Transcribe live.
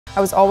I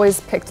was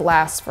always picked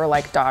last for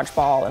like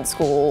dodgeball in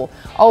school,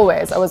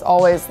 always. I was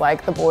always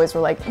like, the boys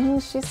were like,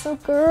 she's so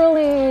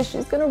girly,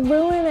 she's gonna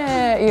ruin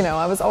it. You know,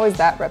 I was always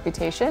that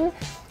reputation.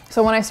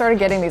 So when I started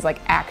getting these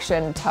like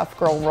action tough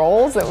girl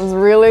roles, it was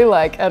really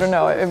like, I don't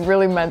know, it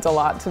really meant a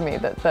lot to me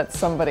that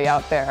somebody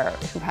out there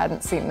who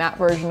hadn't seen that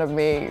version of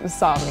me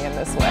saw me in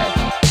this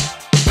way.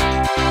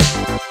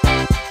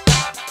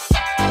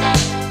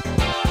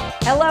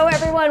 Hello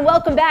everyone,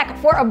 welcome back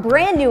for a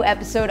brand new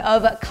episode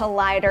of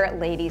Collider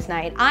Ladies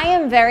Night. I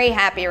am very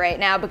happy right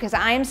now because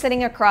I am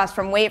sitting across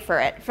from, wait for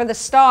it, for the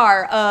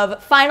star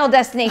of Final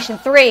Destination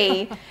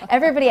 3.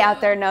 Everybody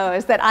out there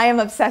knows that I am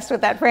obsessed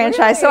with that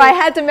franchise, so I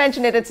had to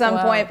mention it at some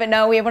point, but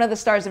no, we have one of the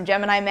stars of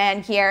Gemini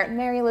Man here,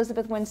 Mary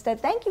Elizabeth Winstead.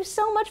 Thank you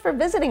so much for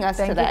visiting us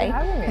today. Thank you for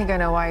having me. I think I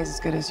know why he's as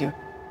good as you.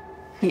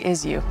 He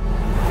is you.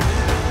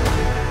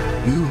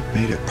 You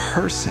made a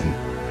person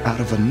out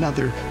of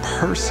another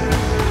person.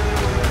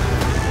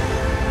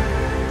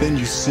 Then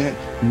you sent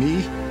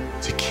me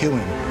to kill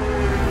him.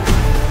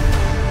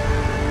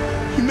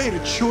 You made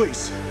a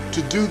choice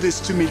to do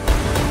this to me.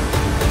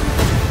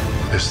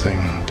 This thing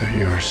that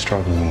you're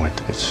struggling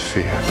with is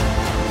fear.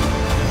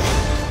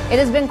 It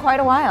has been quite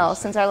a while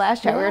since our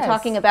last chat. Yes. We were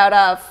talking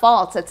about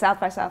faults at South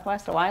by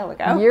Southwest a while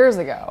ago. Years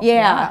ago.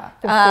 Yeah.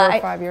 4 or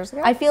 5 years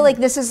ago. I feel like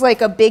this is like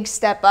a big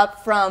step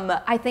up from,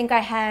 I think I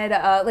had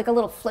like a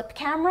little flip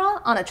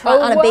camera on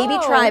a baby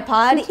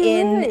tripod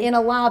in a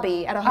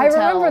lobby at a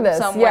hotel. I remember this.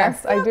 Somewhere.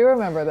 Yes, I do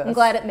remember this. I'm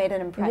glad it made an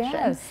impression.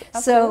 Yes,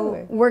 absolutely.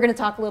 So we're going to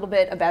talk a little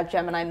bit about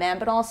Gemini Man,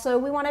 but also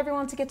we want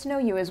everyone to get to know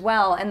you as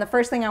well. And the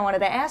first thing I wanted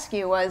to ask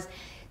you was,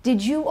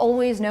 did you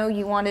always know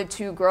you wanted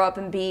to grow up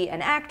and be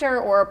an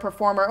actor or a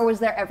performer, or was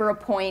there ever a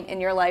point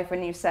in your life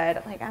when you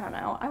said, like, I don't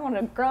know, I want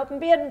to grow up and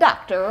be a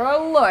doctor or a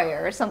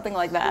lawyer or something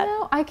like that? You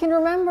know, I can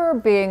remember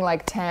being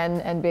like 10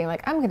 and being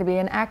like, I'm going to be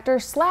an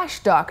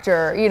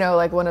actor/doctor, you know,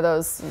 like one of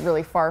those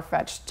really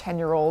far-fetched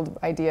 10-year-old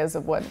ideas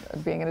of what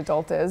being an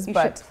adult is. You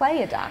should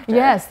play a doctor.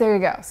 Yes, there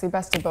you go. See,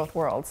 best of both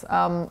worlds.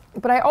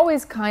 But I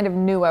always kind of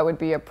knew I would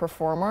be a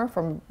performer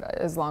from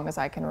as long as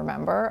I can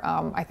remember.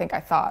 I think I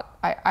thought,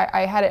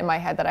 I had it in my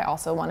head that I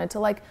also wanted to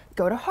like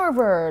go to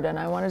Harvard and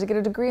I wanted to get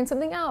a degree in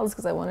something else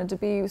because I wanted to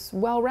be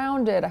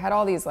well-rounded. I had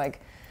all these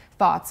like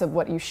thoughts of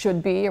what you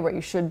should be or what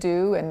you should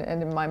do, and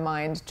in my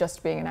mind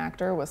just being an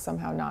actor was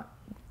somehow not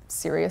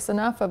serious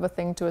enough of a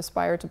thing to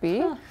aspire to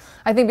be.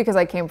 I think because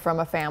I came from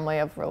a family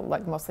of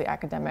like mostly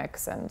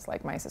academics, and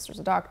like my sister's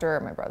a doctor,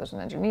 my brother's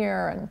an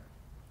engineer, and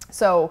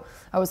so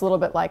I was a little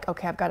bit like,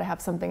 okay, I've got to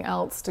have something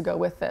else to go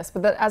with this.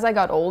 But as I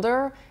got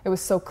older, it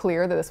was so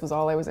clear that this was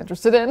all I was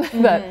interested in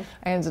that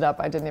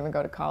I didn't even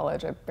go to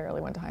college. I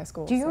barely went to high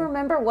school. Do you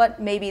remember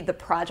what maybe the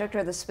project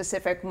or the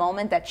specific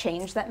moment that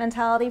changed that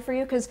mentality for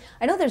you? Because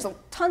I know there's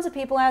tons of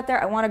people out there,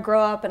 I want to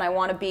grow up and I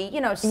want to be, you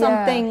know,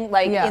 something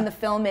in the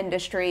film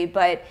industry.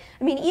 But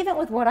I mean, even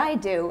with what I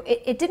do,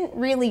 it didn't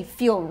really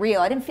feel real.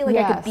 I didn't feel like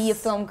I could be a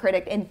film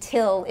critic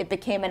until it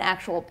became an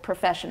actual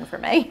profession for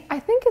me. I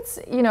think it's,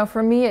 you know,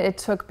 for me, it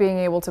took being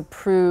able to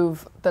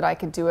prove that I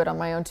could do it on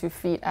my own 2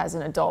 feet as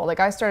an adult. Like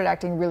I started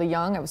acting really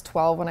young. I was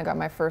 12 when I got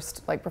my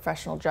first like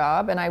professional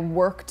job, and I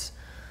worked,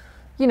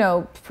 you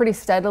know, pretty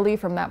steadily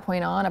from that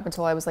point on up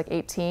until I was like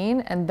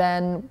 18. And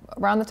then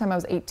around the time I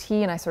was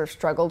 18, I sort of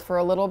struggled for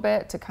a little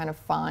bit to kind of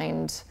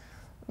find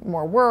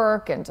more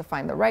work and to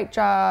find the right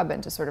job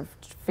and to sort of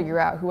figure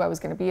out who I was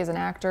going to be as an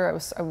actor.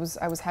 I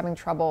was having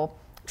trouble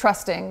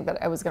trusting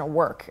that I was going to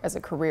work as a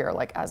career,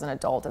 like as an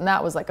adult. And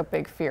that was like a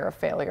big fear of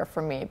failure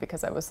for me,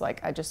 because I was like,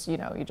 I just, you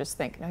know, you just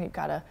think, no, you've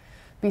got to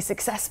be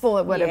successful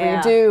at whatever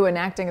you do. And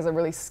acting is a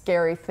really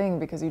scary thing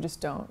because you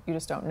just don't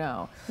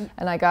know.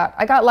 And I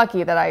got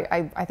lucky that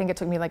I think it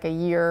took me like a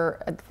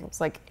year. It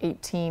was like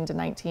 18 to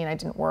 19. I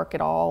didn't work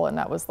at all. And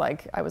that was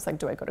like, I was like,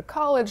 do I go to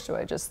college? Do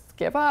I just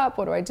give up?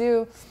 What do I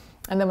do?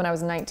 And then when I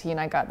was 19,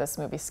 I got this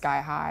movie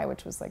Sky High,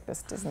 which was like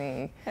this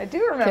Disney kids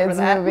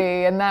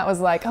movie, and that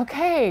was like,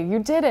 okay, you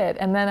did it.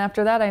 And then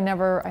after that, I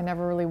never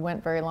really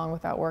went very long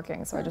without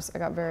working, so I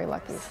got very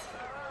lucky.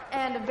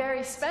 And a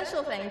very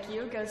special thank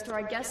you goes to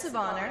our guests of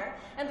honor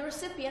and the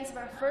recipients of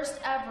our first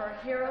ever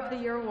Hero of the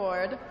Year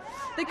award,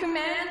 the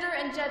Commander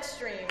and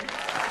Jetstream.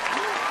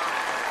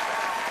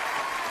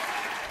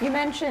 You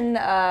mentioned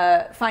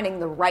finding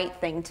the right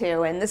thing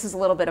too, and this is a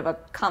little bit of a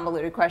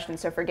convoluted question,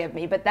 so forgive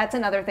me, but that's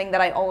another thing that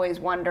I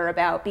always wonder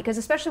about, because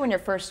especially when you're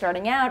first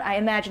starting out, I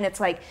imagine it's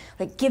like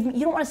give me,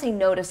 you don't want to say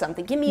no to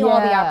something, give me all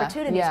the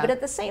opportunities, but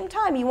at the same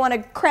time you want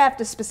to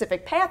craft a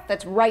specific path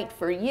that's right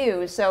for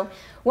you. So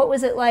what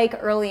was it like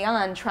early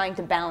on trying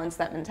to balance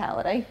that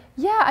mentality?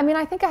 Yeah, I mean,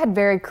 I think I had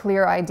very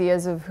clear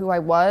ideas of who I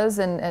was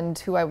and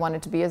who I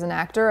wanted to be as an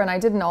actor, and I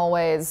didn't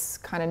always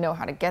kind of know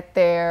how to get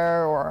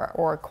there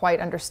or quite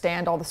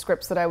understand all the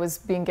scripts that I was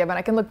being given.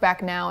 I can look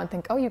back now and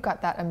think, oh, you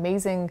got that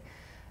amazing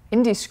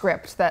indie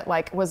script that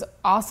like was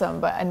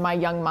awesome, but in my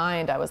young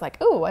mind I was like,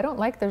 oh, I don't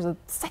like there's a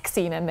sex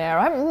scene in there.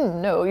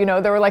 No, you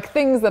know, there were like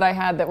things that I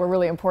had that were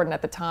really important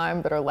at the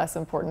time that are less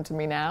important to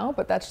me now,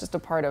 but that's just a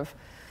part of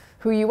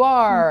who you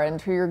are and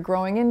who you're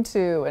growing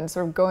into, and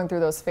sort of going through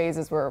those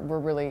phases were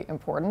really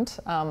important.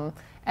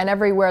 And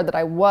everywhere that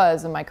I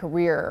was in my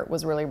career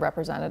was really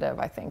representative,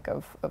 I think,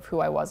 of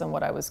who I was and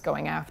what I was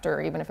going after,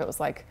 even if it was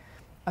like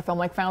a film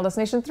like Final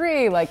Destination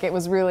 3, like it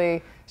was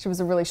really, she was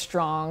a really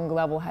strong,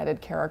 level-headed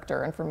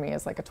character. And for me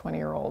as like a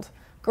 20-year-old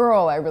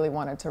girl, I really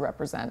wanted to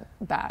represent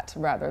that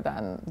rather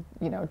than,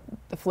 you know,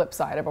 the flip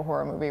side of a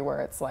horror movie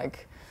where it's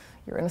like,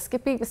 you're in a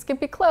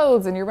skimpy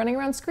clothes and you're running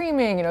around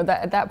screaming. You know,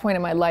 that at that point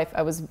in my life,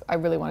 I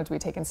really wanted to be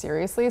taken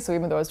seriously. So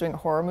even though I was doing a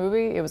horror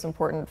movie, it was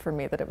important for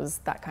me that it was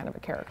that kind of a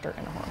character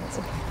in a horror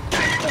movie.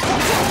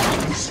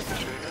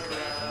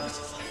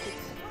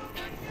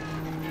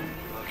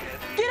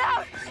 Get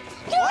out!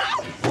 Get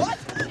out! What?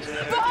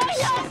 Behind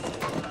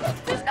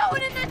us! There's no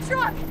one in the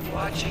truck!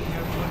 Watching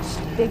your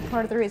footsteps. Big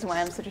part of the reason why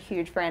I'm such a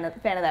huge fan of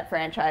that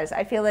franchise.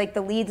 I feel like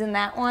the leads in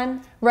that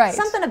one, right,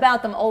 something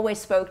about them always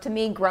spoke to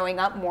me growing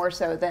up more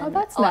so than a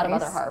lot of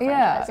other horror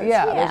franchises.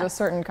 Yeah, there's a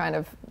certain kind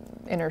of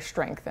inner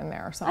strength in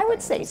there or something. I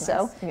would say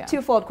so. Nice. Yeah.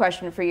 Twofold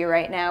question for you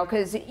right now,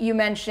 because you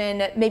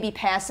mentioned maybe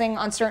passing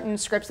on certain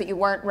scripts that you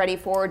weren't ready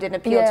for, didn't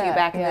appeal to you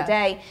back in the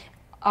day.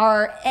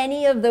 Are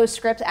any of those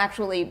scripts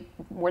actually,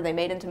 were they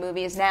made into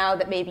movies now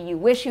that maybe you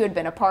wish you had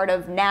been a part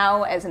of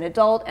now as an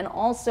adult? And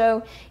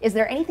also, is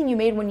there anything you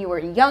made when you were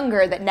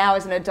younger that now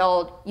as an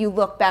adult you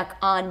look back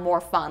on more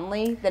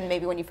fondly than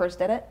maybe when you first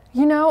did it?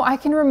 You know, I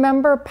can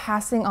remember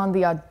passing on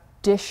the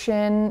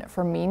audition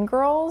for Mean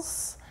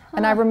Girls.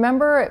 And I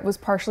remember it was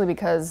partially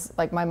because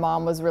like my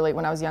mom was really,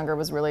 when I was younger,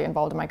 was really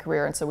involved in my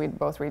career, and so we'd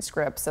both read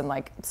scripts, and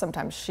like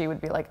sometimes she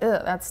would be like,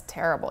 ugh, that's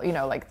terrible, you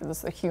know, like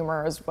the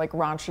humor is like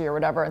raunchy or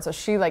whatever, and so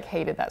she like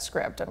hated that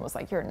script and was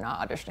like, you're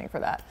not auditioning for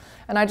that.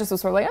 And I just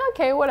was sort of like,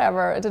 okay,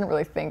 whatever. I didn't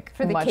really think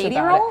for the much Katie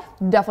about role?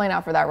 It. Definitely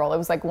not for that role. It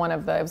was like it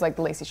was like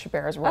Lacey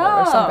Chabert's role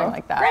or something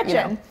like that. Gretchen.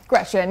 You know?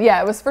 Gretchen, yeah,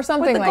 it was for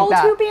something like that. With the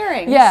gold tube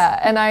earrings. Yeah,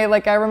 and I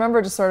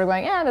remember just sort of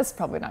going, yeah, this is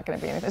probably not going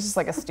to be anything. It's just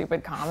like a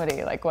stupid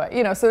comedy, like what,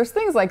 you know. So there's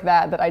things like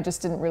that I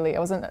just didn't really, I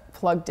wasn't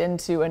plugged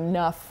into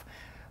enough.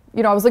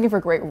 You know, I was looking for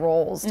great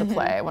roles to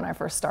play when I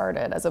first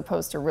started, as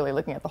opposed to really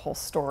looking at the whole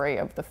story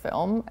of the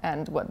film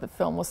and what the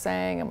film was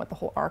saying and what the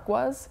whole arc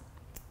was.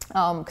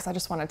 Because I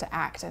just wanted to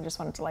act. I just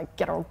wanted to like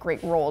get a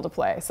great role to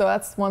play. So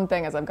that's one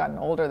thing as I've gotten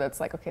older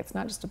that's like, okay, it's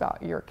not just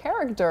about your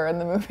character in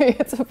the movie,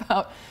 it's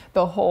about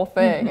the whole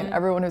thing and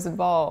everyone who's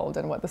involved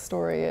and what the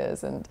story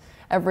is, and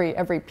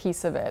every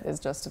piece of it is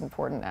just as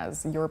important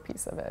as your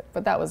piece of it.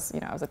 But that was, you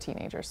know, I was a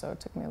teenager, so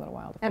it took me a little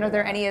while to And are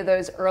there any of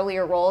those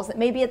earlier roles that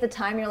maybe at the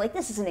time you're like,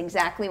 this isn't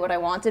exactly what I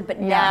wanted, but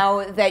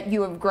now that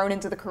you have grown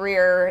into the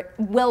career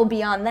well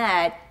beyond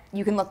that,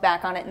 you can look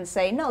back on it and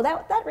say, no,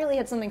 that really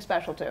had something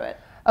special to it?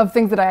 Of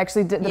things that I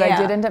actually did, that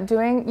I did end up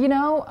doing, you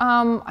know,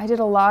 I did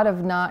a lot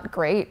of not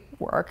great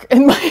work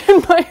in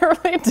my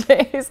early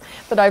days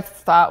that I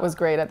thought was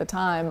great at the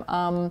time.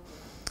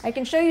 I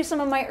can show you some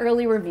of my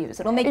early reviews.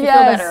 It'll make you feel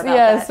better about that.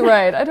 Yes,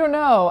 right. I don't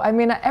know. I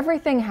mean,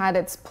 everything had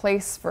its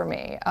place for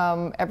me.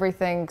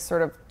 Everything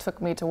sort of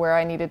took me to where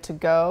I needed to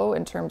go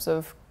in terms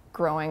of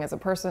growing as a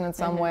person in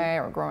some way,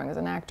 or growing as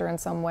an actor in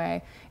some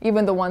way.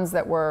 Even the ones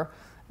that were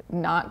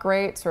not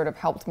great sort of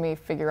helped me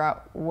figure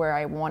out where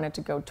I wanted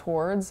to go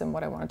towards and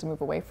what I wanted to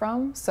move away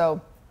from.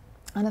 So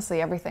honestly,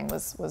 everything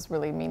was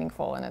really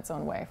meaningful in its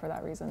own way for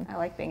that reason. I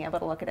like being able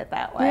to look at it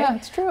that way. Yeah,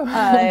 it's true.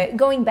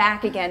 Going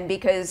back again,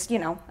 because, you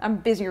know, I'm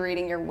busy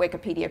reading your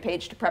Wikipedia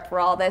page to prep for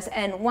all this,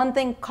 and one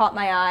thing caught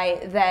my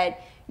eye,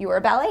 that you were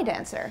a ballet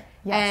dancer.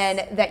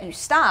 Yes. And that you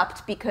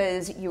stopped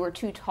because you were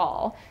too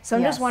tall. So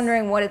I'm just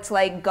wondering what it's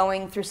like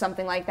going through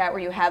something like that,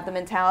 where you have the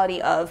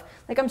mentality of,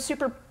 like, I'm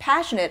super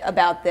passionate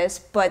about this,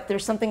 but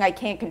there's something I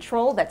can't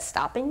control that's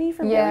stopping me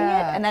from doing it.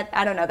 And that,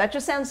 I don't know, that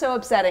just sounds so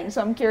upsetting. So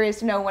I'm curious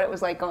to know what it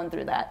was like going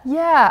through that.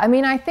 Yeah, I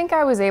mean, I think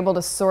I was able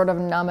to sort of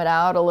numb it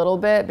out a little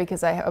bit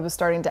because I was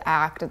starting to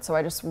act, and so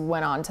I just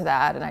went on to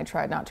that, and I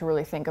tried not to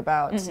really think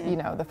about, you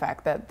know, the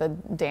fact that the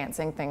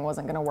dancing thing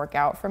wasn't going to work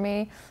out for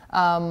me.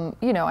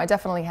 You know, I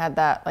definitely had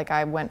that, like,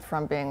 I went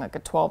from being like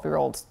a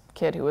 12-year-old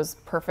kid who was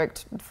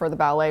perfect for the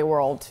ballet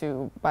world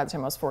to, by the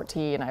time I was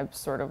 14, I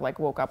sort of like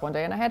woke up one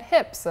day and I had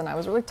hips and I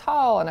was really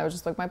tall, and I was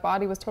just like, my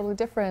body was totally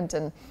different.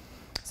 And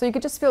so you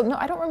could just feel, no,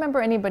 I don't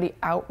remember anybody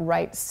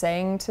outright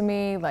saying to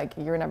me, like,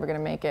 you're never going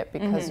to make it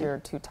because you're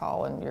too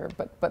tall, and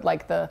but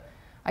like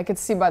I could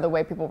see by the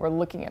way people were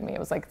looking at me. It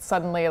was like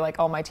suddenly like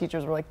all my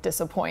teachers were like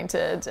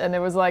disappointed, and it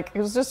was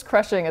just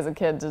crushing as a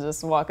kid to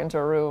just walk into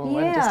a room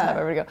and just have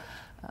everybody go,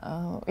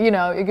 oh, you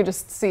know, you could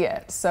just see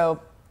it.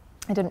 So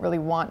I didn't really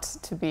want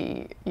to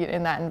be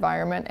in that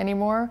environment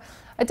anymore.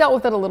 I dealt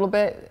with it a little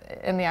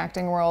bit in the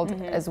acting world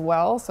as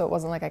well, so it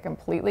wasn't like I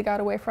completely got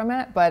away from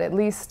it, but at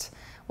least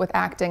with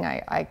acting,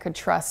 I could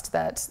trust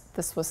that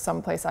this was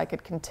someplace I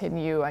could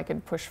continue, I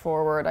could push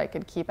forward, I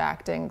could keep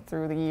acting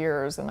through the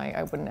years, and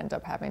I wouldn't end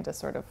up having to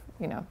sort of,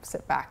 you know,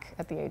 sit back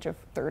at the age of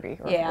 30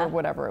 or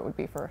whatever it would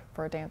be for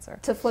a dancer.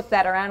 To flip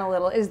that around a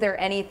little, is there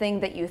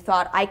anything that you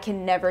thought, I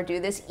can never do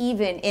this,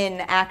 even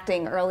in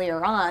acting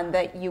earlier on,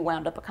 that you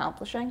wound up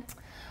accomplishing?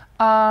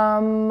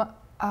 I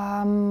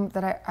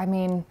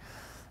mean,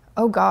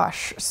 Oh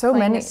gosh, so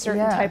playing many. a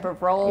certain type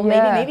of role?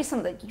 Yeah. Maybe some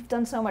of the, you've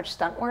done so much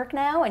stunt work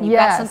now, and you've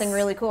got something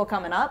really cool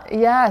coming up.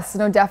 Yes,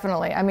 no,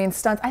 definitely. I mean,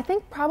 stunts. I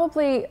think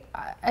probably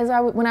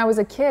when I was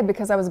a kid,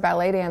 because I was a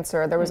ballet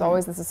dancer, there was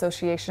always this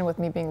association with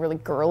me being really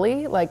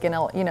girly. Like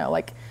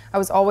like I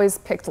was always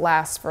picked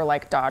last for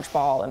like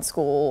dodgeball in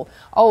school.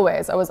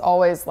 Always, I was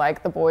always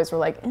like the boys were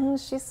like, oh,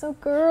 she's so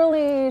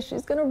girly,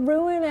 she's gonna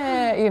ruin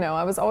it.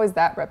 I was always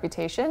that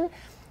reputation.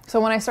 So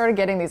when I started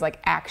getting these like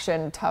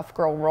action tough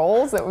girl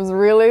roles, it was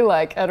really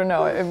like, I don't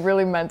know, it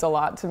really meant a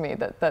lot to me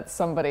that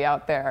somebody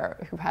out there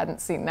who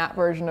hadn't seen that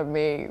version of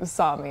me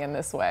saw me in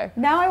this way.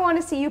 Now I want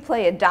to see you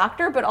play a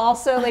doctor, but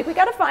also like we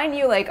got to find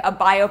you like a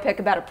biopic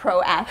about a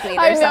pro athlete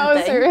or something. I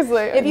know,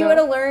 seriously. If you were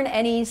to learn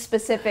any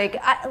specific,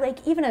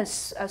 like even a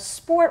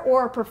sport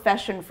or a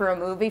profession for a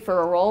movie,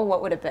 for a role,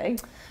 what would it be?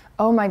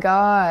 Oh my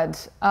God.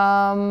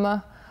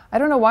 I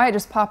don't know why it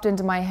just popped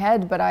into my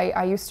head, but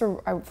I used to,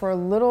 for a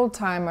little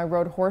time, I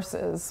rode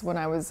horses when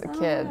I was a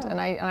kid, and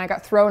I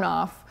got thrown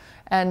off,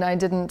 and I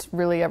didn't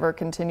really ever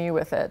continue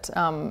with it.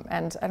 And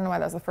I don't know why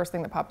that was the first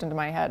thing that popped into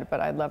my head, but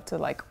I'd love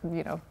to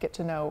get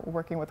to know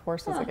working with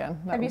horses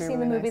again. Have you seen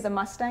the movie The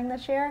Mustang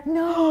this year?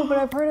 No, but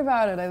I've heard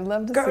about it. I'd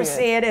love to Go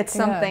see it. It's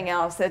something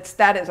else.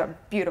 That is a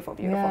beautiful,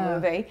 beautiful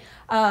movie.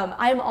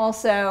 I'm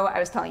also, I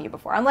was telling you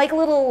before, I'm like a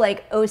little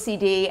like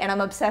OCD, and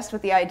I'm obsessed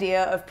with the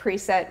idea of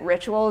preset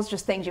rituals,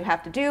 just things you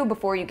have to do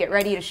before you get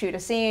ready to shoot a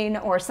scene,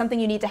 or something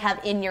you need to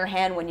have in your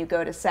hand when you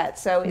go to set.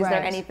 So is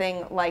there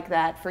anything like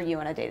that for you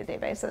on a day-to-day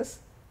basis?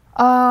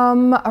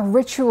 A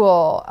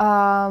ritual.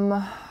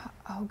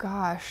 Oh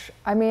gosh.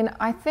 I mean,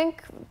 I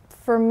think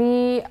for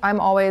me, I'm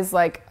always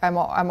like, I'm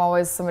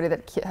always somebody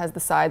that has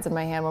the sides in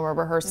my hand when we're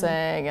rehearsing,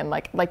 and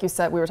like you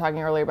said, we were talking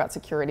earlier about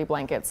security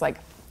blankets. Like,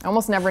 I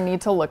almost never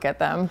need to look at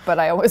them, but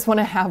I always want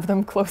to have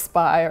them close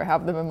by, or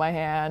have them in my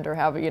hand, or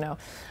have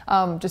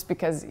just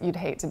because you'd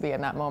hate to be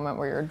in that moment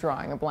where you're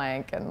drawing a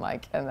blank and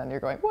then you're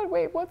going,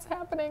 wait, what's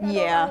happening?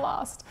 I'm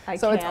lost.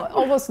 It's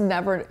almost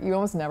never, you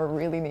almost never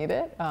really need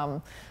it.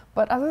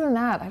 But other than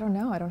that, I don't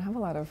know. I don't have a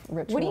lot of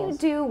rituals. What do you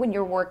do when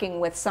you're working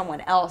with someone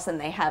else and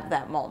they have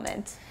that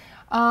moment?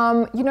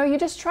 You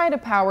just try to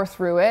power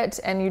through it,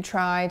 and you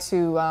try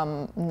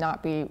to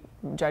not be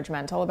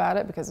judgmental about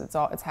it, because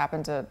it's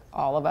happened to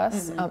all of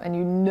us, and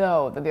you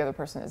know that the other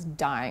person is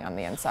dying on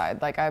the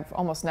inside. Like, I've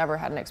almost never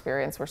had an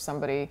experience where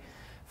somebody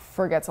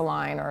forgets a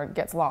line or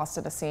gets lost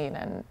in a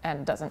scene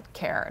and doesn't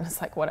care, and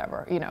it's like,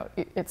 whatever,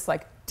 it's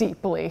like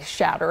deeply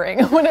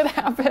shattering when it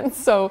happens.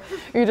 So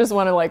you just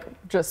want to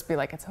just be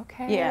like, it's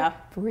okay,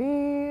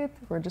 breathe,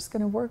 we're just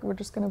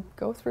gonna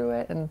go through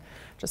it and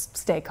just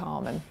stay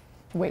calm and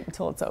wait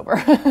until it's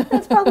over.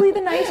 That's probably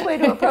the nice way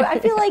to approach. I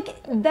feel like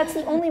that's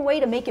the only way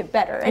to make it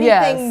better.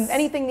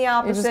 Anything the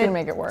opposite, you're just gonna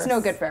make it worse. It's no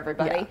good for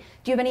everybody. Yeah.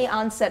 Do you have any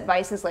on-set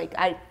vices like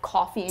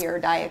coffee or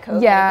Diet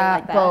Coke? Yeah,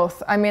 like that?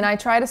 Both. I mean, I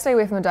try to stay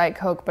away from the Diet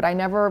Coke, but I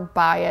never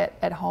buy it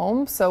at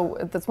home. So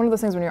that's one of those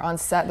things when you're on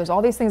set. There's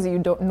all these things that you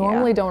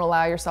normally don't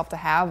allow yourself to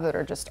have that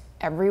are just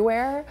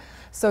everywhere.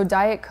 So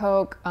Diet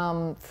Coke,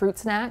 fruit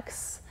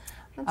snacks,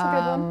 that's a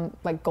good one.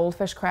 like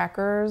goldfish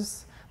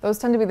crackers. Those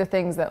tend to be the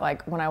things that,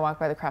 like, when I walk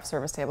by the craft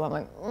service table, I'm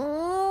like,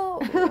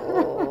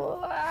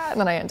 and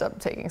then I end up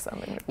taking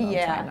something.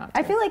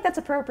 I feel like that's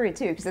appropriate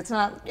too, because it's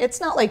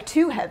not like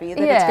too heavy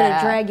that it's going to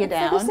drag you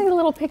down. I just need a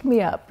little pick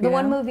me up. The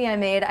one movie I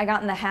made, I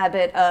got in the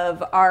habit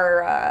of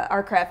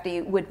our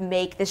crafty would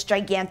make this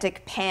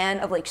gigantic pan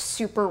of like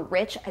super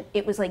rich.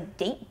 It was like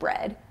date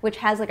bread, which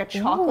has like a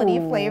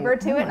chocolatey flavor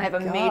to it, and I have a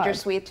major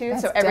sweet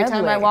tooth. That's so every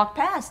time I walk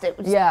past, it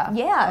was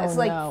it's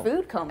like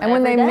food coma. And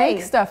when they day.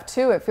 make stuff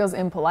too, it feels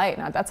impolite.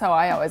 Now, that's how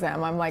I always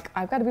am. I'm like,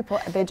 I've got to be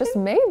polite. They just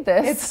made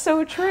this. It's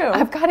so true.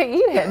 I've got to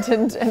eat it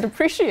and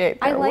appreciate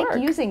their work. I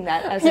like using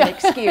that as an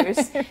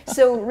excuse.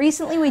 So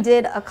recently we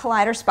did a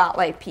Collider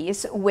Spotlight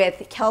piece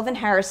with Kelvin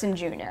Harrison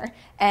Jr.,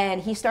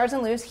 and he stars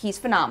in Loose. He's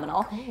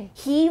phenomenal. Cool.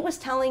 He was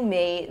telling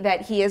me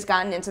that he has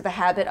gotten into the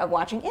habit of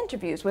watching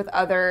interviews with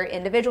other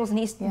individuals, and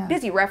he's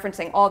busy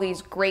referencing all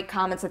these great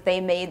comments that they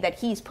made that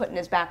he's put in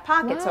his back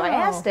pocket. Wow. So I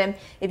asked him,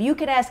 if you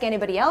could ask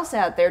anybody else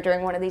out there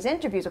during one of these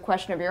interviews a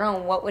question of your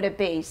own, what would it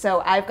be?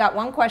 So I've got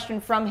one question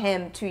from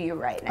him to you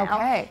right now.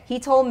 Okay. He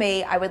told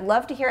me, I would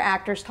love to hear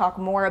actors talk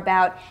more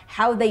about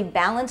how they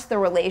balance the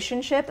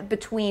relationship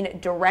between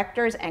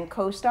directors and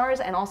co-stars,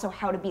 and also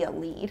how to be a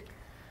lead.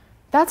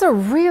 That's a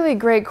really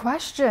great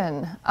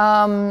question.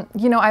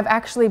 I've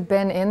actually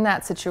been in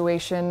that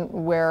situation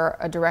where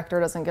a director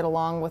doesn't get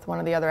along with one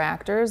of the other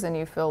actors, and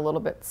you feel a little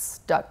bit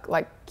stuck,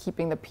 like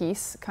keeping the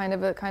peace kind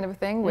of a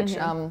thing, which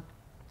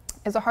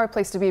is a hard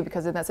place to be,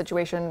 because in that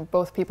situation,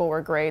 both people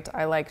were great.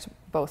 I liked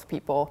both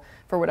people.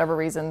 For whatever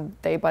reason,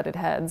 they butted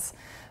heads.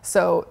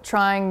 So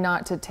trying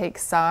not to take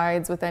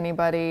sides with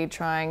anybody,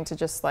 trying to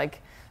just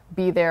like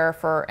be there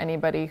for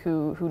anybody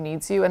who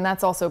needs you. And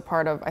that's also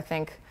part of, I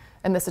think,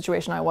 in this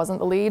situation, I wasn't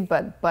the lead,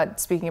 but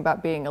speaking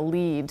about being a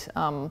lead,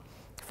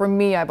 for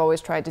me, I've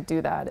always tried to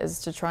do that, is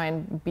to try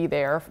and be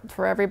there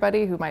for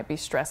everybody who might be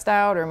stressed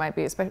out, or might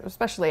be,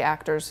 especially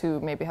actors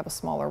who maybe have a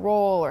smaller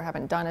role or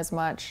haven't done as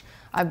much.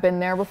 I've been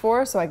there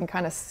before, so I can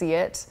kind of see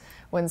it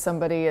when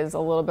somebody is a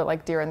little bit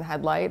like deer in the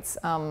headlights.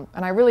 And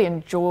I really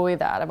enjoy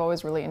that. I've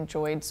always really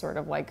enjoyed sort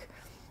of like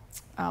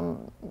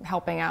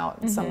helping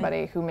out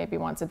somebody who maybe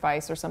wants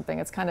advice or something.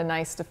 It's kind of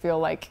nice to feel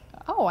like,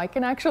 oh, I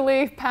can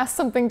actually pass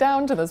something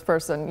down to this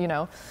person, you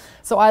know.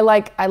 So I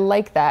like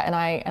that, and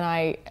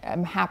I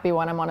am happy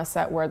when I'm on a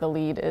set where the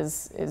lead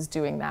is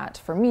doing that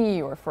for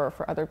me or for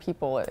other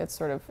people. It's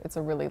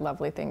a really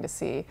lovely thing to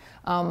see.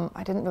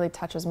 I didn't really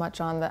touch as much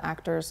on the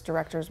actors,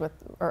 directors with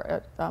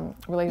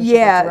relationship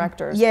with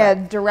directors. Yeah,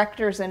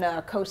 directors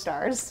and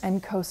co-stars.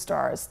 And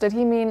co-stars. Did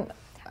he mean?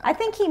 I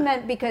think he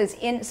meant because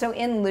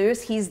in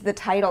Loose, he's the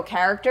title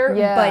character,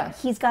 Yeah. but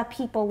he's got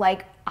people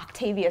like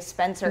Octavia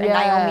Spencer and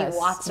Naomi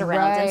Watts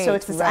around him. So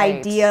it's this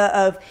idea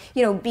of,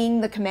 you know,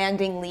 being the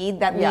commanding lead,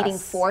 that leading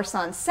force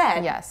on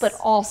set, but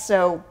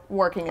also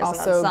working as an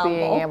ensemble. Also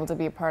being able to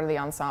be a part of the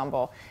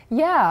ensemble.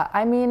 Yeah,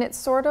 I mean, it's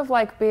sort of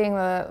like being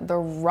the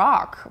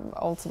rock,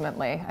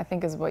 ultimately, I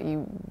think is what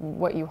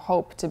you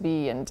hope to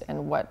be,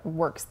 and what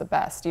works the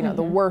best. You know,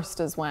 the worst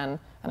is when,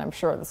 and I'm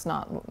sure it's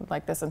not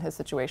like this in his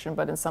situation,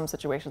 but in some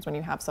situations when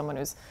you have someone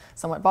who's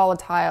somewhat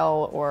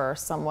volatile or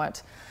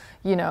somewhat,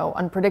 you know,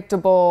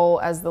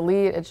 unpredictable as the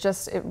lead,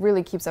 it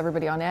really keeps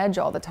everybody on edge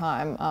all the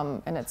time,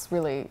 and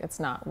it's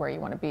not where you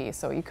want to be.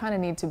 So you kind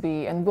of need to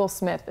be, and Will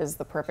Smith is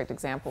the perfect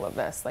example of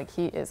this. Like,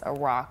 he is a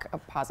rock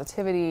of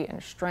positivity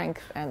and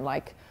strength and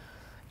like,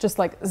 just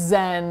like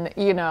zen,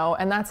 you know,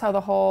 and that's how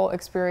the whole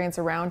experience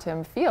around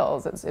him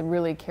feels. It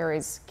really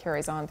carries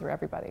on through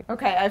everybody.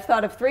 Okay, I've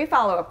thought of 3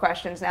 follow-up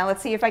questions now.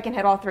 Let's see if I can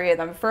hit all 3 of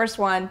them. First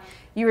one,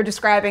 you were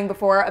describing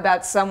before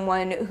about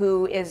someone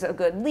who is a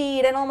good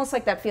lead, and almost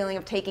like that feeling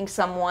of taking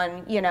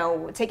someone, you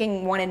know,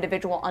 taking one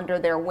individual under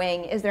their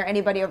wing. Is there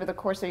anybody over the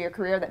course of your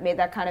career that made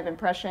that kind of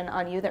impression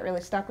on you that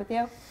really stuck with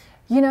you?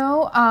 You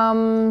know,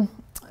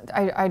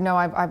 I know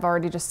I've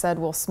already just said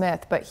Will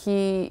Smith, but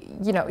he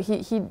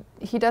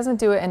doesn't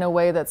do it in a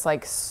way that's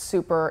like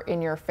super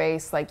in your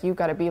face, like you've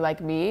got to be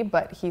like me,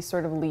 but he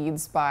sort of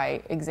leads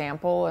by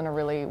example in a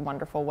really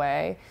wonderful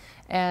way,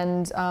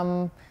 and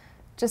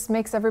just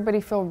makes everybody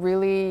feel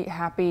really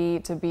happy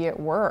to be at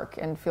work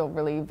and feel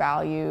really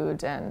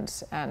valued,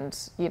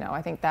 and you know,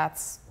 I think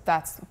that's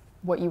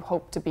what you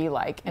hope to be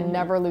like, and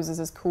never loses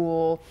his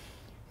cool.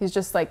 He's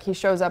just like, he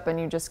shows up and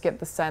you just get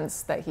the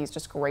sense that he's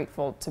just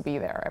grateful to be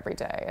there every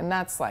day. And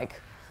that's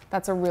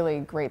a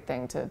really great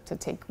thing to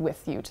take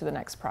with you to the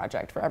next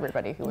project for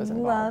everybody who was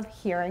involved.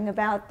 Love hearing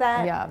about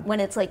that. Yeah. When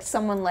it's like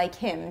someone like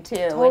him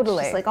too. Totally.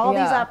 It's just like all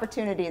these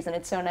opportunities, and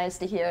it's so nice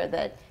to hear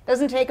that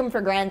doesn't take him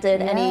for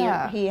granted,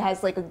 and he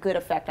has like a good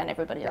effect on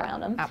everybody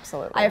around him.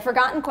 Absolutely. I have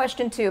forgotten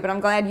question 2, but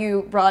I'm glad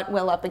you brought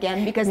Will up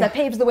again, because that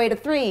paves the way to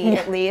 3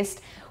 at least.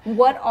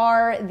 What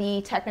are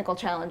the technical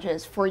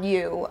challenges for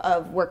you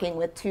of working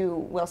with 2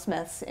 Will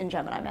Smiths in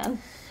Gemini Man?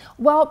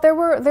 Well, there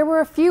were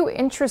a few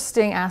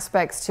interesting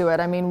aspects to it.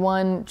 I mean,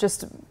 one,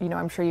 just, you know,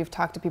 I'm sure you've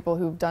talked to people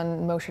who've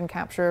done motion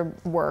capture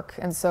work,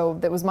 and so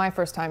that was my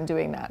first time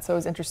doing that. So it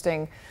was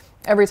interesting.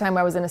 Every time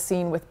I was in a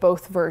scene with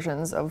both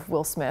versions of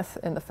Will Smith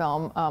in the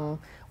film,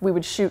 we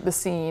would shoot the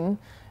scene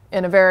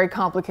in a very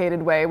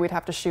complicated way. We'd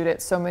have to shoot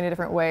it so many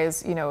different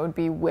ways. You know, it would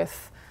be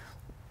with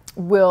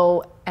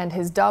Will and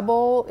his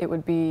double, it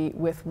would be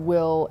with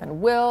Will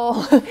and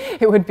Will,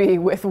 it would be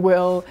with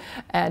Will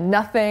and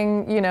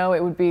nothing, you know,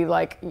 it would be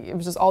like, it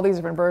was just all these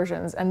different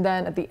versions. And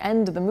then at the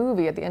end of the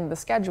movie, at the end of the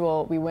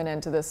schedule, we went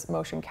into this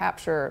motion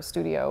capture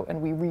studio and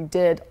we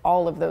redid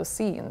all of those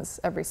scenes,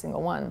 every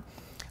single one,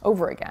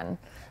 over again.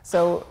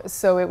 So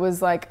it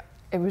was like,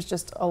 it was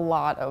just a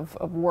lot of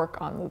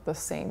work on the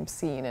same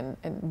scene in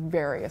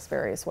various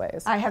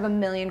ways. I have a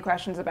million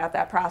questions about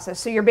that process.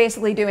 So you're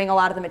basically doing a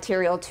lot of the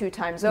material 2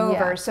 times over.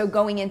 Yeah. So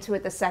going into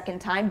it the second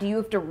time, do you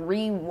have to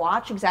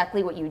re-watch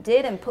exactly what you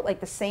did and put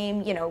like the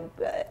same, you know,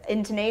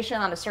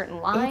 intonation on a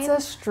certain line? It's a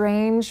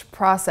strange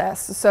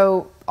process.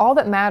 So all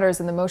that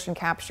matters in the motion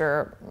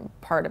capture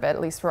part of it,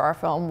 at least for our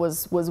film,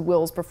 was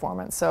Will's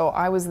performance. So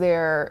I was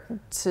there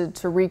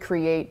to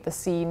recreate the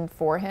scene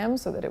for him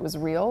so that it was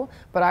real,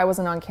 but I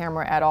wasn't on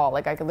camera at all.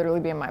 Like, I could literally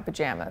be in my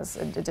pajamas.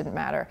 It didn't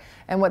matter.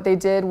 And what they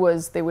did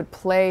was they would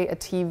play a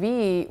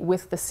TV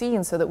with the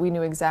scene so that we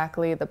knew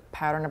exactly the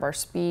pattern of our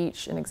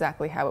speech and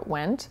exactly how it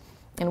went,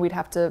 and we'd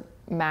have to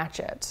match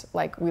it.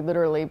 Like, we'd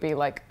literally be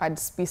like,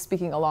 I'd be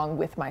speaking along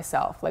with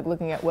myself, like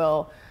looking at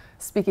Will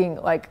speaking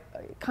like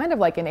kind of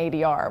like an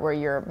ADR where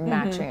you're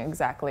matching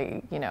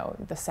exactly, you know,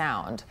 the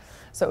sound.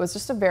 So it was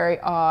just a very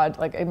odd,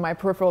 like in my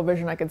peripheral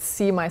vision, I could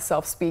see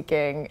myself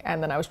speaking,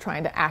 and then I was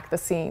trying to act the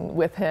scene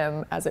with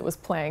him as it was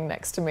playing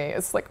next to me.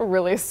 It's like a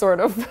really sort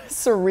of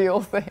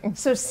surreal thing.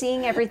 So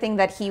seeing everything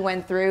that he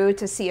went through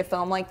to see a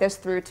film like this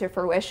through to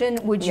fruition,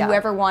 would you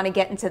ever want to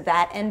get into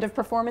that end of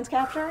performance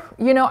capture?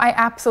 You know, I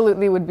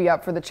absolutely would be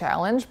up for the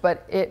challenge,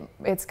 but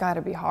it's got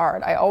to be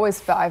hard.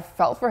 I've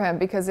felt for him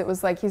because it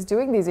was like he's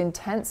doing these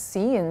intense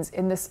scenes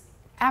in this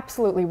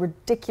absolutely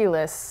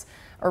ridiculous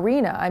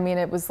arena. I mean,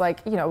 it was like,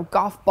 you know,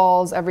 golf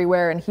balls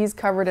everywhere, and he's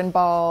covered in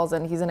balls,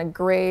 and he's in a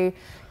gray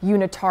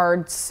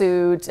unitard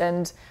suit,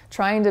 and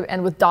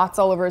and with dots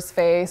all over his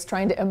face,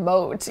 trying to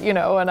emote, you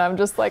know, and I'm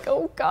just like,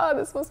 oh God,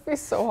 this must be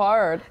so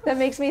hard. That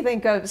makes me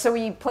think of, so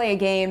we play a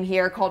game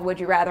here called Would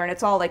You Rather, and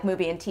it's all like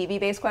movie and TV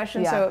based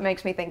questions, so it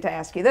makes me think to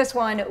ask you this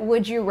one.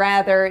 Would you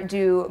rather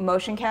do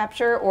motion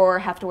capture or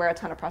have to wear a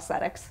ton of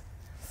prosthetics?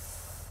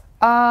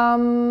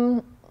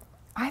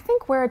 I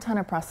think wear a ton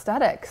of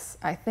prosthetics,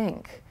 I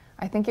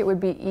think it would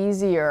be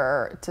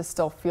easier to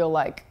still feel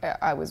like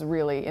I was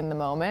really in the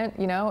moment,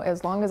 you know,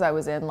 as long as I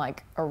was in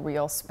like a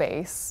real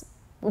space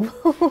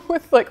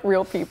with like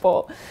real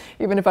people,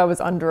 even if I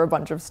was under a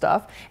bunch of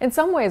stuff. In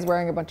some ways,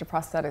 wearing a bunch of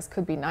prosthetics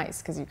could be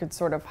nice because you could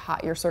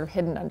you're sort of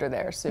hidden under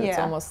there. So it's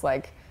almost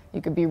like you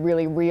could be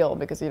really real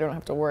because you don't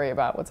have to worry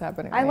about what's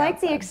happening. I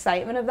like the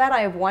excitement of that.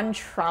 I have one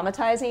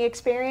traumatizing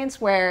experience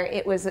where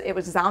it was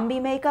zombie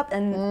makeup,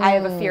 and I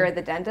have a fear of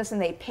the dentist,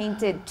 and they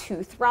painted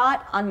tooth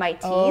rot on my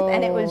teeth,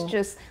 and it was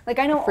just like,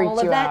 I know all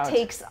of that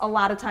takes a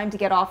lot of time to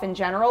get off in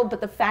general, but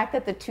the fact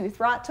that the tooth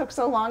rot took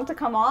so long to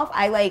come off,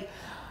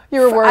 you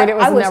were worried it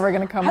was never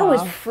going to come off. I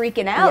was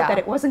freaking out that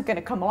it wasn't going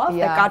to come off.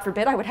 That God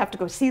forbid I would have to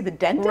go see the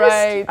dentist.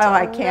 Right. Oh,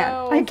 I can't.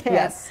 No. I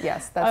can't.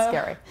 Yes, that's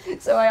scary.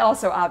 So I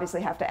also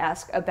obviously have to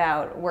ask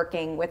about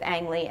working with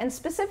Ang Lee, and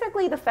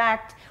specifically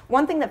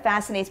one thing that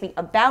fascinates me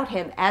about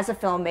him as a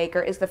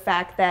filmmaker is the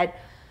fact that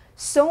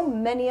so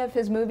many of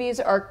his movies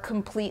are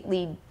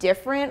completely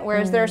different,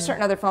 whereas there are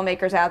certain other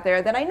filmmakers out there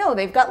that I know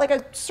they've got like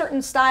a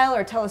certain style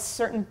or tell a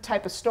certain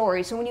type of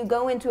story. So when you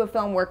go into a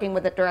film working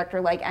with a director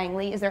like Ang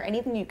Lee, is there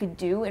anything you could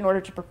do in order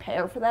to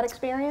prepare for that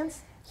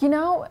experience? You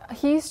know,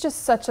 he's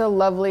just such a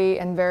lovely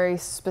and very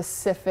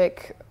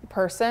specific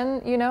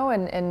person, you know,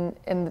 and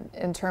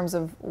in terms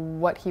of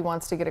what he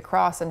wants to get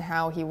across and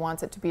how he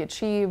wants it to be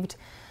achieved.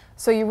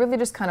 So you really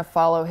just kind of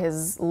follow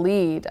his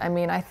lead. I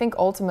mean, I think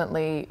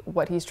ultimately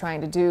what he's trying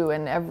to do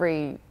in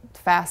every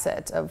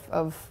facet of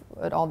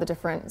all the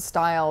different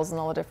styles and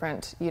all the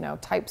different, you know,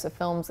 types of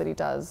films that he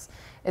does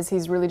is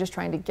he's really just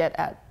trying to get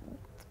at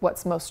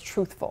what's most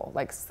truthful,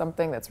 like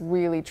something that's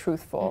really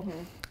truthful,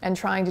 and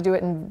trying to do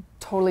it in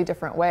totally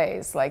different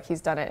ways. Like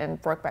he's done it in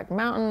Brokeback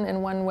Mountain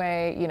in one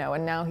way, you know,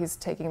 and now he's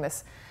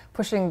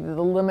pushing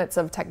the limits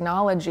of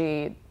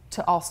technology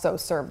to also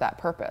serve that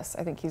purpose.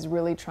 I think he's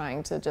really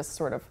trying to just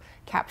sort of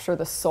capture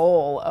the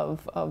soul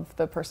of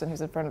the person who's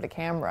in front of the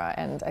camera,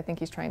 and I think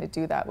he's trying to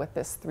do that with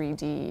this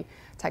 3D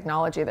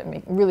technology that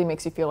really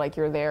makes you feel like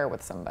you're there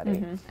with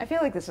somebody. I feel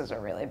like this is a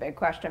really big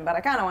question, but I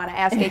kind of want to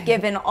ask it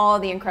given all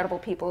the incredible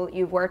people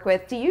you've worked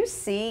with. Do you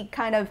see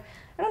kind of,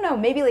 I don't know,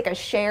 maybe like a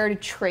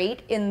shared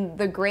trait in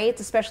the greats,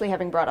 especially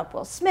having brought up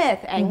Will Smith,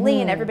 Ang Lee,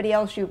 and everybody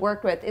else you've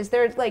worked with? Is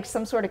there like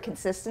some sort of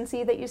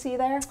consistency that you see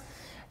there?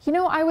 You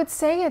know, I would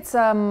say it's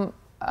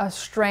a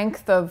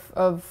strength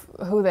of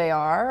who they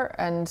are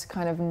and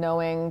kind of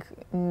knowing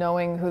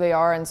who they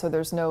are, and so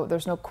there's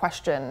no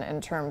question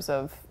in terms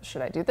of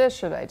should I do this,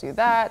 should I do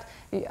that.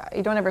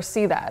 You don't ever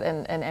see that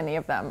in any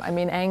of them. I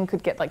mean, Ang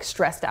could get like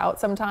stressed out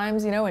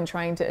sometimes, you know, in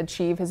trying to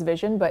achieve his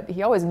vision, but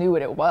he always knew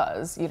what it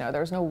was. You know, there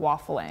was no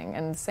waffling,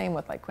 and same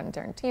with like Quentin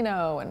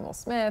Tarantino and Will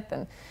Smith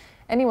and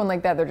anyone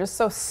like that. They're just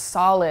so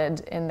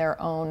solid in their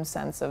own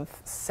sense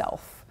of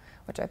self,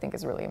 which I think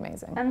is really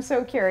amazing. I'm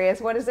so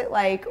curious. What is it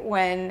like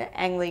when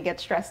Ang Lee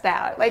gets stressed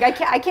out? Like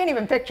I can't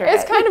even picture it.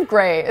 It's kind of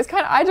great.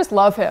 I just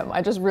love him.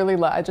 I just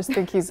really I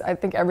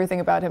think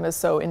everything about him is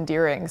so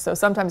endearing. So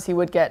sometimes he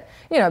would get,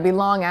 you know, it'd be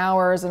long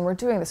hours, and we're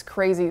doing this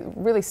crazy,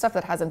 really stuff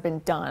that hasn't been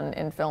done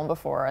in film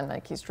before, and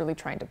like he's really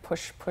trying to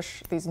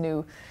push these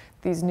new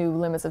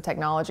limits of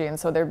technology. And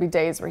so there'd be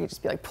days where he'd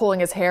just be like pulling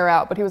his hair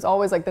out, but he was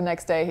always like the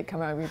next day he'd come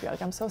out and he'd be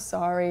like, I'm so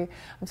sorry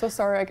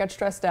I got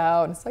stressed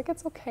out. And it's like,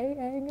 it's okay,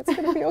 Ang, it's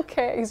gonna be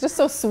okay. He's just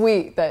so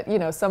sweet that, you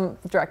know, some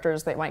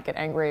directors, they might get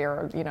angry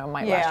or, you know,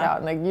 might lash out,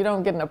 and like you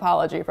don't get an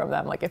apology from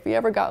them. Like if he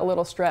ever got a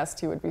little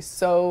stressed, he'd be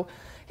so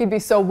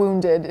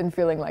wounded and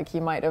feeling like he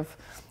might have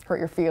hurt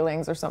your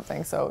feelings or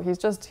something. So he's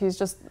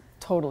just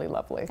totally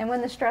lovely. And when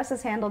the stress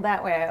is handled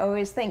that way, I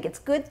always think it's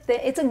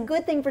a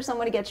good thing for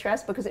someone to get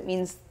stressed because it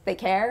means they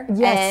care.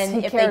 Yes,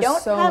 and if they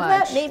don't have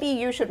that, maybe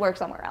you should work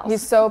somewhere else.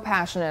 He's so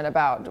passionate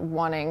about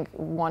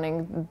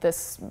wanting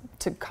this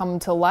to come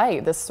to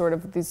light,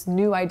 these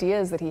new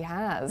ideas that he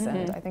has,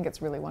 and I think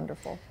it's really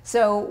wonderful.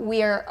 So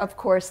we are, of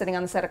course, sitting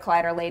on the set of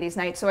Collider Ladies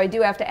Night, so I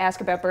do have to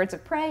ask about Birds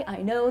of Prey. I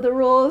know the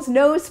rules,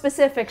 no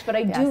specifics, but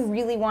I do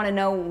really want to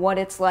know what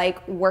it's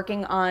like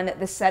working on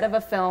the set of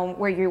a film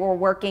where you were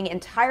working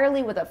entirely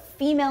with a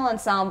female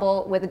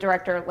ensemble with a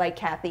director like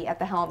Kathy at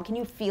the helm. Can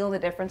you feel the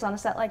difference on a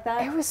set like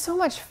that? It was so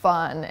much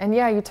fun, and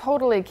yeah, you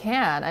totally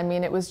can. I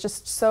mean, it was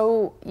just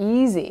so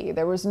easy.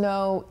 There was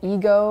no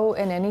ego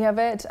in any of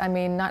it. I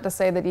mean, not to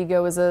say that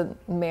ego is a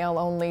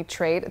male-only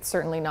trait, it's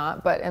certainly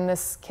not, but in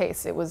this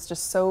case, it was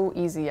just so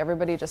easy.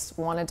 Everybody just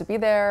wanted to be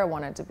there,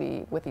 wanted to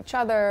be with each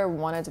other,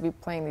 wanted to be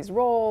playing these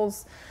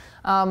roles.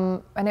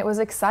 And it was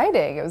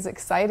exciting. It was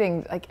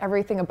exciting. Like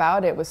everything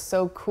about it was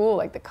so cool.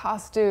 Like the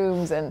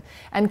costumes and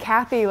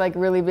Kathy like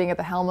really being at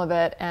the helm of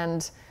it.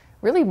 And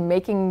really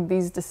making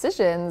these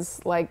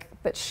decisions like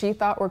that she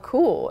thought were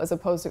cool, as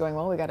opposed to going,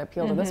 well, we got to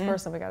appeal to this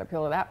person, we got to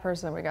appeal to that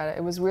person,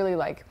 it was really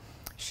like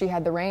she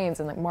had the reins,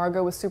 and like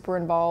Margot was super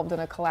involved in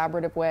a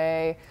collaborative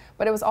way,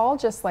 but it was all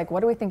just like, what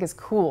do we think is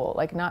cool?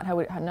 Like not how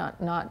we,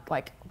 not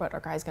like, what are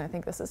guys gonna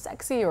think this is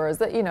sexy, or is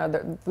that, you know,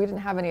 we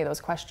didn't have any of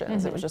those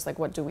questions. It was just like,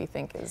 what do we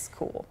think is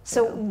cool?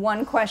 So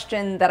one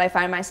question that I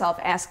find myself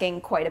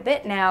asking quite a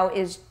bit now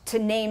is to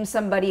name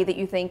somebody that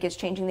you think is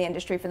changing the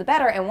industry for the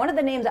better, and one of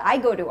the names I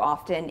go to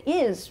often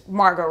is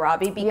Margot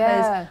Robbie,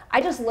 because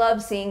I just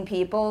love seeing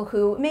people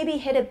who maybe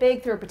hit it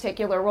big through a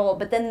particular role,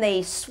 but then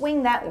they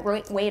swing that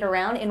weight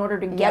around in order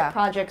to get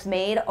projects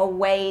made a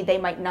way they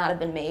might not have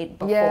been made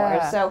before.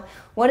 So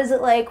what is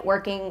it like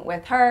working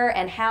with her,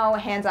 and how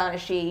hands-on is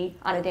she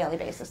on a daily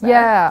basis there?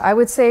 Yeah, I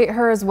would say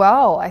her as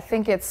well. I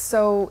think it's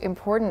so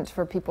important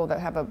for people that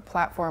have a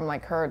platform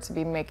like her to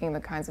be making the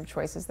kinds of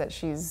choices that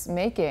she's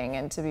making,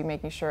 and to be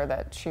making sure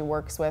that she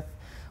works with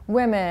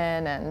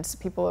women and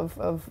people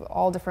of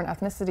all different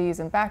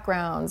ethnicities and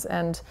backgrounds,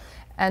 and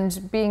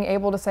being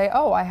able to say,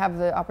 oh, I have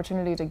the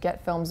opportunity to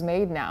get films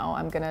made now.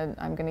 I'm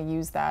gonna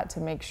use that to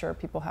make sure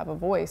people have a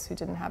voice who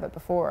didn't have it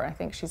before. I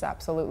think she's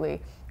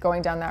absolutely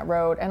going down that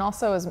road, and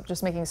also is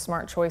just making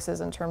smart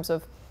choices in terms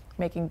of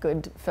making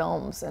good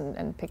films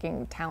and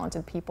picking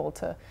talented people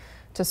to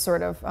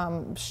sort of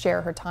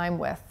share her time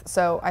with.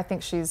 So I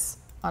think she's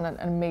on an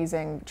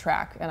amazing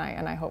track, and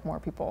I hope more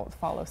people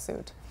follow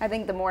suit. I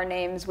think the more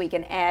names we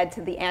can add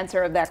to the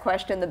answer of that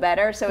question, the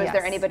better. So is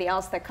there anybody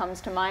else that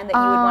comes to mind that you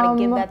would want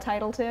to give that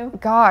title to?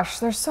 Gosh,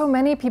 there's so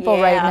many people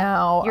right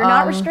now. You're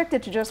not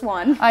restricted to just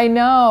one. I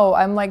know.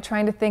 I'm like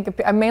trying to think of,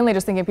 I'm mainly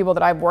just thinking of people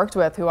that I've worked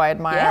with who I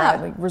admire.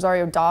 Like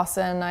Rosario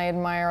Dawson, I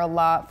admire a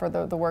lot for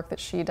the work that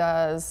she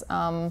does.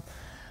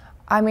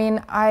 I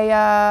mean,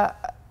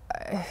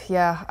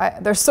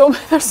 there's so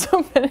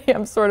many.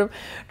 I'm sort of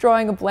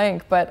drawing a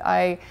blank, but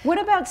What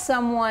about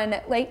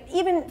someone like,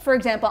 even for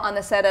example, on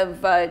the set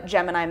of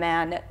Gemini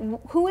Man?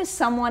 Who is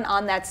someone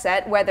on that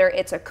set, whether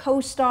it's a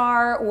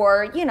co-star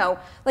or, you know,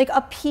 like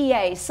a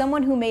PA,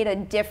 someone who made a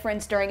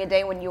difference during a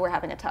day when you were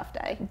having a tough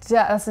day?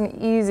 Yeah, that's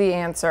an easy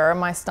answer.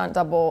 My stunt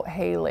double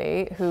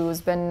Haley,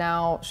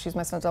 she's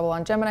my stunt double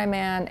on Gemini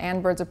Man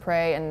and Birds of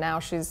Prey, and now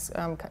she's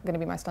going to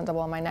be my stunt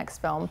double on my next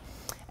film,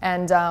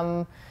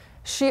 and.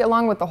 She,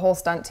 along with the whole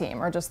stunt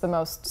team, are just the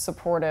most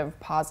supportive,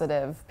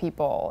 positive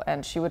people,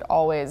 and she would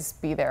always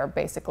be there,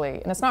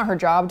 basically. And it's not her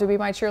job to be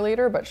my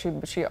cheerleader, but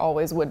she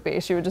always would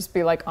be. She would just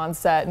be like on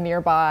set,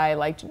 nearby,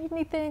 like, do you need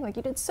anything? Like,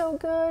 you did so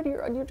good,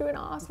 you're doing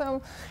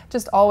awesome.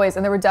 Just always.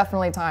 And there were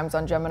definitely times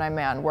on Gemini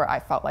Man where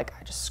I felt like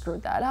I just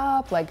screwed that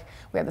up. Like,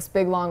 we had this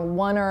big long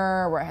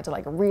oneer where I had to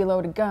like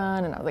reload a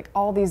gun, and I was like,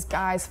 all these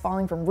guys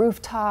falling from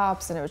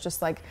rooftops, and it was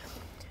just like,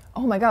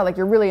 oh my God, like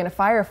you're really in a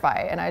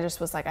firefight. And I just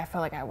was like, I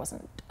felt like I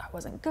wasn't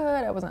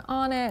good, I wasn't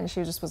on it. And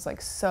she just was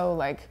like, so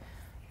like,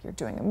 you're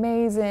doing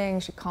amazing.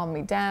 She calmed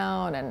me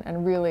down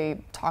and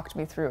really talked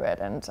me through it.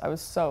 And I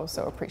was so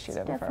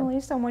appreciative of her.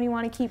 Definitely someone you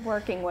want to keep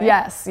working with.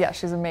 Yes,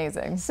 she's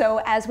amazing. So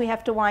as we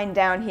have to wind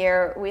down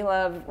here, we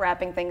love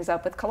wrapping things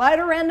up with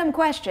Collider Random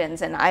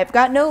Questions. And I've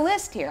got no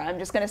list here. I'm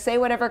just gonna say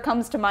whatever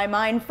comes to my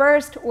mind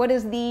first. What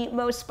is the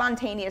most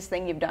spontaneous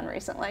thing you've done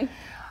recently?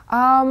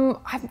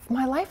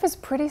 My life is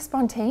pretty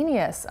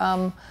spontaneous.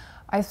 I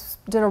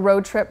did a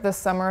road trip this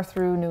summer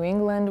through New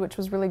England, which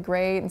was really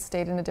great, and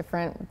stayed in a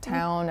different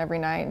town every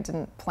night and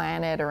didn't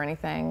plan it or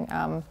anything.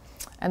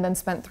 And then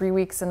spent 3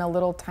 weeks in a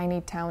little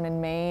tiny town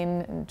in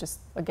Maine, and just,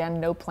 again,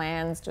 no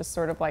plans, just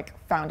sort of like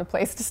found a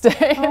place to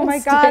stay. Oh my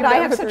God, I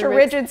have such a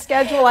rigid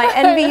schedule. I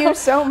envy you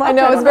so much. I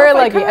know, it's very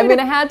lucky. I mean,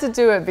 I had to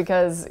do it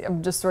because I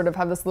just sort of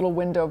have this little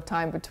window of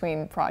time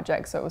between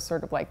projects, so it was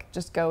sort of like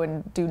just go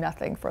and do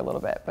nothing for a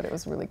little bit, but it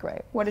was really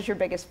great. What is your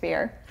biggest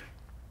fear?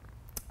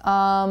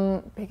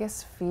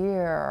 Biggest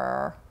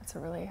fear. It's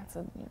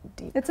a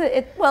deep.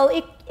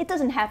 It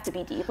doesn't have to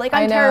be deep. Like,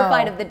 I'm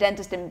terrified of the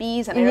dentist and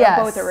bees, and I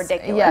know both are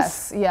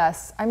ridiculous.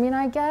 Yes. I mean,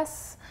 I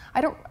guess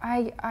I'm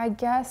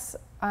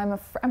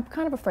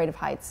kind of afraid of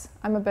heights.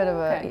 I'm a bit of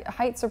a,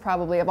 heights are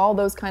probably, of all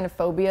those kind of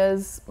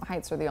phobias,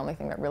 heights are the only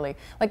thing that really,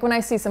 like when I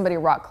see somebody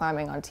rock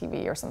climbing on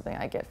TV or something,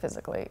 I get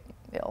physically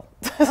ill.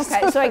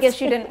 Okay, so I guess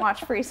you didn't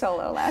watch Free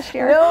Solo last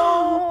year.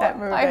 No, that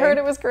movie. I heard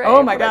it was great.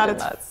 Oh my God, I did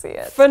not see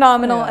it.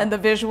 Phenomenal, and the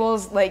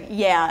visuals, like,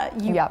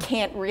 you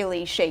can't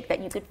really shake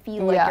that. You could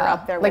feel like you're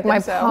up there with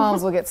like my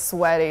palms will get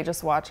sweaty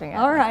just watching it.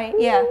 All right,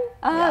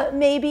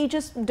 maybe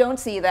just don't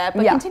see that,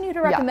 but continue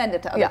to recommend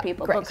it to other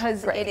people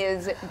because it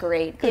is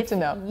great. Good to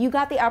know. You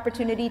got the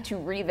opportunity to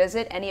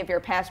revisit any of your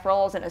past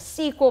roles in a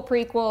sequel,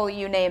 prequel,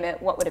 you name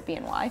it, what would it be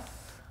and why?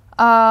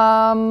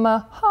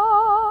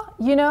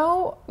 You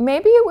know,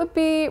 maybe it would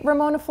be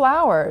Ramona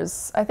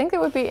Flowers. I think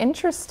it would be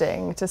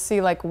interesting to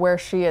see like where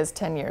she is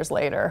 10 years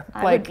later.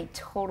 I would be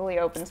totally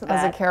open to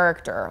that. As a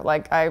character.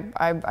 Like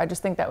I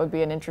just think that would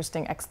be an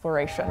interesting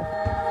exploration.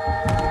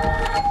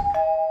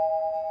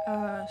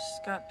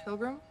 Scott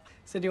Pilgrim?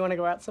 So do you want to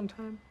go out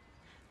sometime?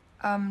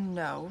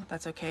 No,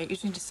 that's okay. You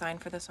just need to sign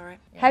for this, all right?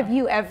 Have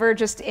you ever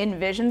just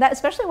envisioned that,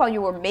 especially while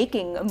you were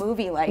making a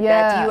movie like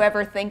that? Do you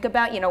ever think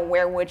about,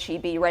 where would she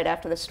be right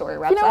after the story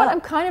wraps up? You know what?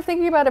 I'm kind of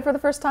thinking about it for the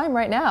first time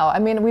right now. I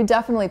mean, we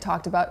definitely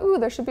talked about,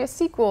 there should be a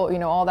sequel.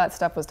 All that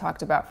stuff was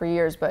talked about for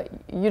years, but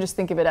you just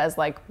think of it as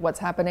like what's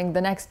happening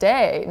the next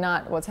day,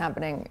 not what's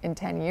happening in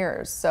 10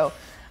 years. So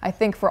I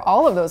think for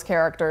all of those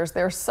characters,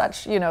 they're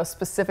such,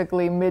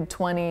 specifically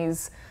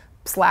mid-20s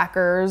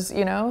slackers,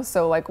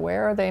 so like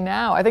where are they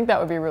now? I think that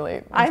would be really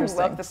interesting.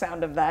 I love the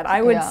sound of that.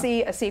 I would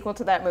see a sequel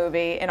to that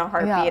movie in a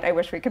heartbeat. I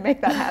wish we could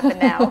make that happen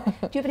now.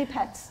 Do you have any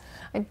pets?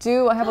 I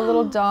do. I have a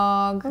little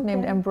dog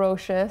named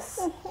Ambrosius,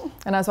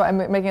 and that's why I'm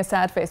making a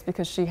sad face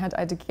because I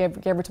had to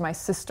give her to my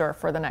sister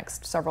for the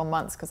next several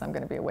months because I'm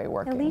going to be away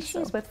working. At least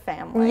she's with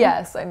family.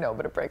 Yes, I know,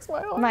 but it breaks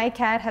my heart. My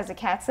cat has a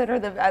cat sitter.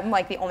 I'm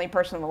like the only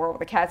person in the world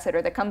with a cat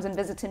sitter that comes and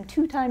visits him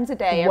 2 times a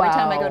day every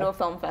time I go to a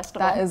film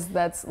festival.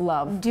 That's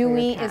love.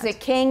 Dewey is a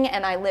king,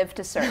 and I live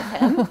to serve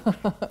him.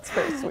 That's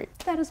very sweet.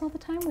 That is all the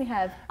time we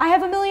have. I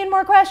have a million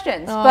more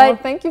questions,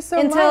 but thank you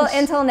so much.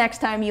 Until next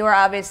time, you are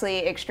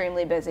obviously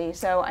extremely busy,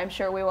 so I'm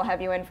sure we will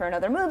have you in for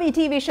another movie,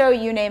 TV show,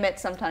 you name it,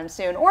 sometime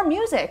soon. Or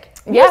music.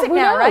 Music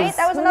now, right?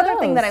 That was another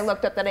thing that I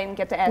looked up that I didn't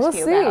get to ask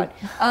you about.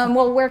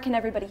 Well, where can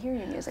everybody hear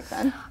your music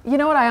then? You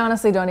know what? I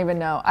honestly don't even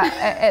know.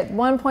 At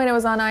one point it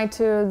was on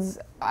iTunes.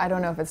 I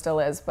don't know if it still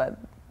is, but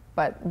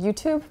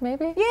YouTube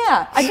maybe?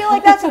 Yeah, I feel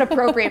like that's an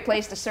appropriate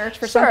place to search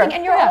for something,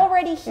 and you're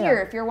already here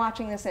if you're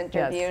watching this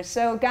interview. Yes.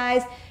 So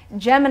guys,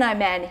 Gemini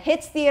Man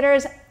hits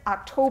theaters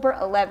October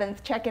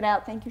 11th. Check it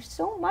out. Thank you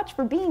so much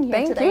for being here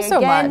today. Thank you so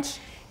much.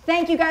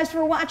 Thank you guys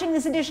for watching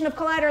this edition of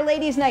Collider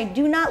Ladies Night.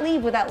 Do not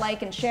leave without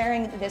liking and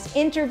sharing this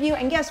interview.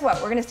 And guess what?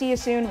 We're going to see you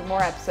soon with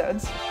more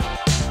episodes.